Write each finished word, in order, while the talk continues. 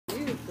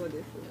こで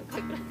す。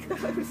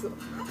嘘。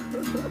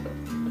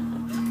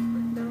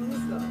ダメ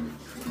か。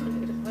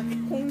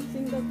渾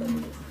身だったん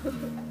です。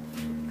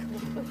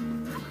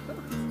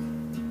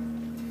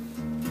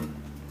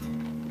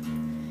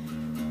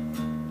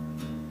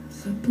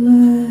The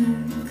black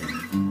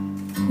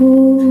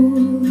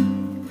hole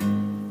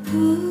of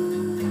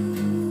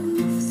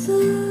the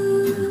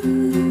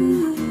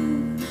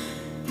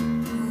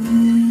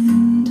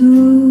window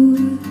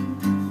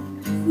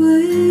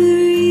where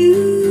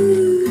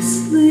you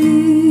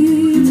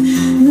sleep,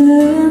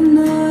 the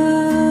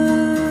night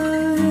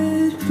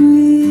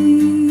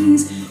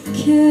breeze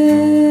carries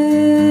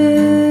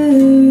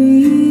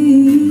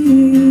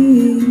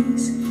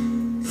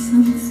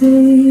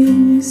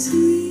something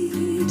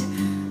sweet,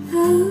 a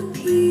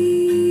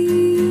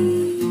peach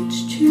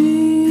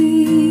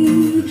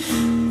tree.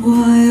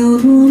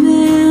 Wild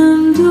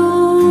woman,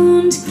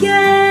 don't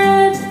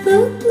get the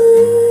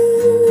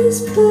blues,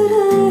 but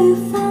I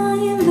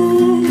find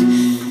that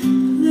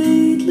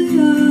lately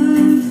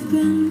I've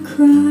been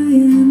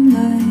crying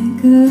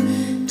like a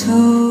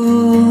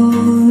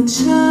tall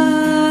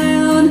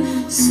child.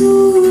 So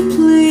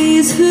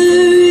please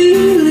hurry,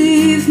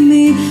 leave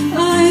me,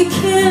 I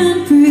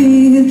can't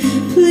breathe.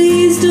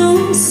 Please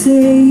don't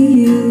say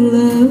you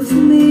love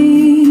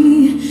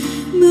me.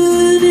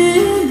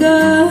 Munega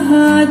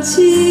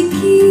hachikire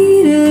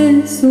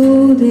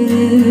sode.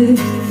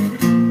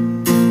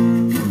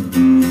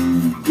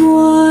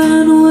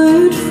 One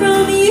word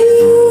from you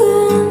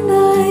and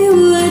I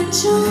would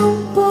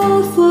jump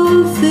off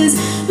of this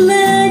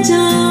ledge.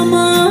 I'm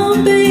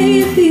a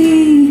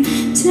baby.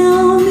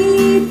 Tell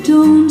me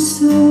don't,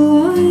 so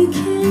I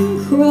can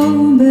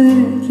crawl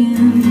back in.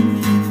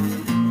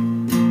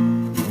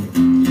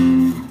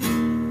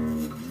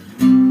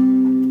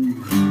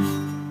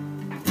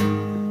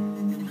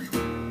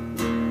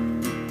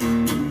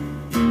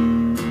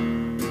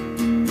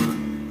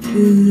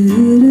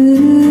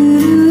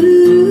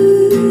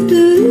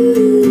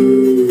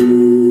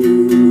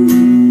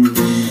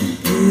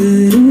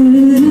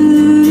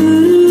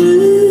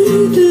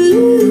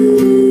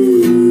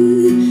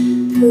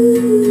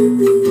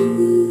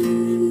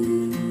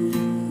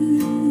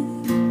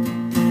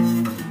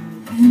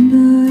 And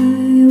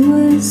I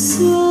was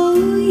so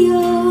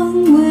young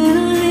when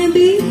I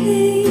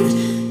behaved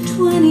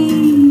 25.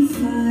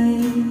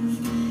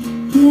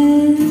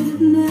 Yet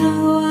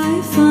now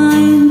I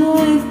find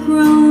I've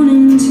grown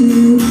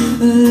into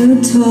a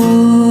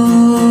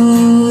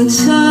tall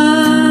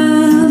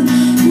child.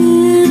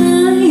 And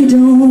I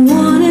don't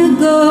wanna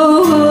go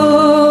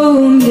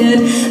home yet.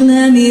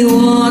 Let me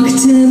walk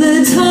to the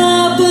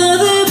top of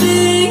the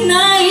big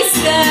night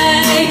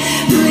sky.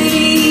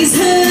 Please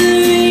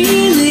hurry,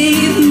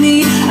 leave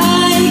me,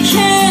 I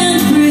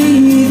can't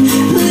breathe.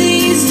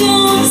 Please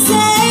don't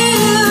say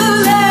you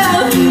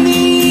love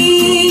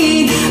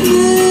me.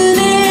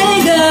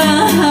 Munega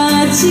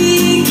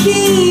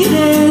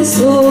hachikire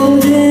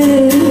sode.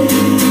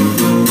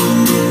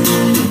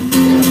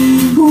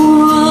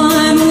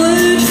 One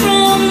word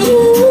from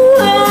you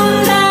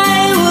and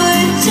I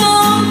would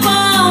jump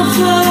off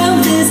of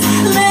this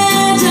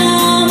ledge.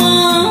 I'm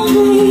a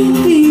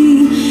baby.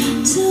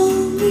 Tell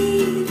me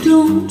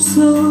don't,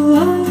 so I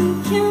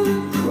can